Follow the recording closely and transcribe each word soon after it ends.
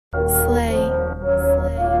Slay, slay,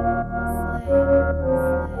 slay.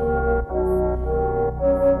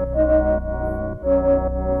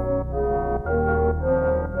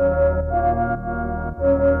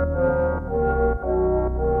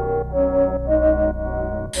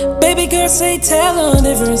 Baby girl say tell the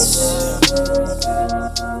difference.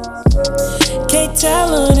 Can't tell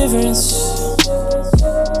the difference.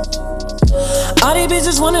 All these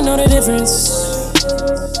bitches wanna know the difference.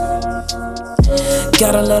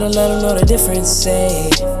 Gotta let her know the difference, say,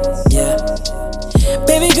 yeah.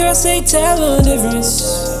 Baby girl say tell the difference.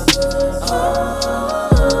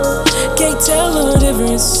 Can't tell the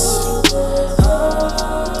difference.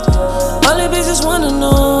 All the bitches wanna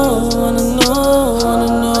know,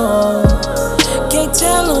 can't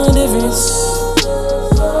tell the difference.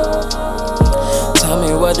 Tell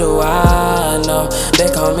me what do I know? They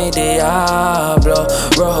call me Diablo.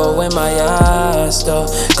 Rojo in my eyes though.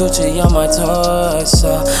 Gucci on my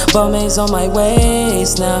torso. Balmain's on my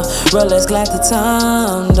waist now. Rolex glad the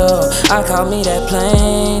time though. I call me that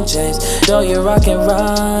plain James. Though you rockin'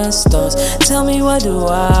 rhinestones. Tell me what do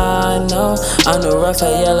I know? I know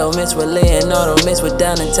Raffaello mixed with Leonardo mixed with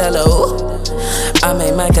Donatello. Ooh. I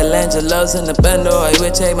made Michelangelo's in the bando. I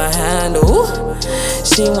would take my hand. Ooh.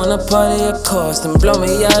 She wanna party of course, then blow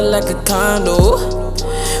me out like a condo.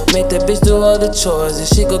 Make that bitch do all the chores, and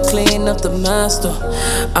she go clean up the master.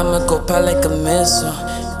 I'ma go pop like a missile.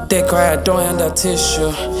 They cry, I don't hand out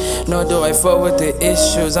tissue. Nor do I fuck with the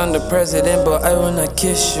issues. I'm the president, but I wanna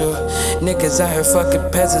kiss you. Niggas out here fucking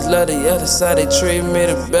peasants, love the other side, they treat me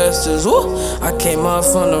the bestest. Woo! I came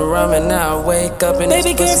off on the rum and now I wake up and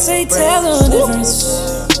baby girl say tell the difference.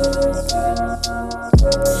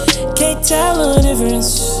 Can't tell the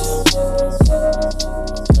difference.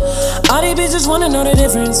 All these bitches wanna know the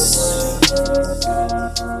difference.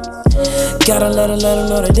 Gotta let her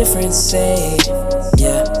know the difference, say,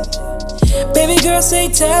 yeah. Baby girl say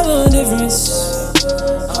tell the difference.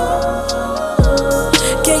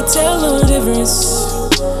 Can't tell the difference.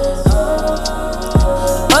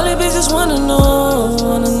 All these bitches wanna know,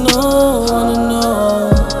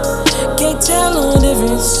 can't tell the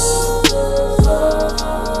difference.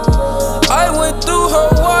 I went through her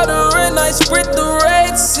water and I sprint the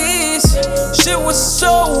Red Seas. Shit was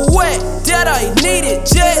so wet that I needed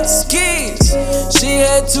jet skis. She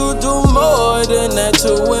had to do more than that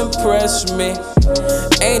to impress me.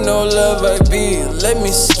 Ain't no love I be, let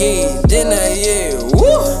me ski. Then that year,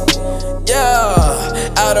 woo,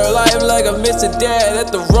 yeah. Out her life like I missed a dad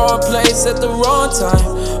at the wrong place at the wrong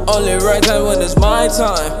time. Only right time when it's my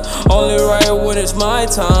time. Only right when it's my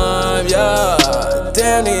time, yeah.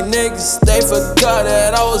 Damn, these niggas, they forgot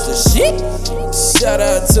that I was the shit. Shout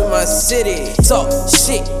out to my city. Talk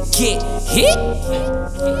shit, get hit.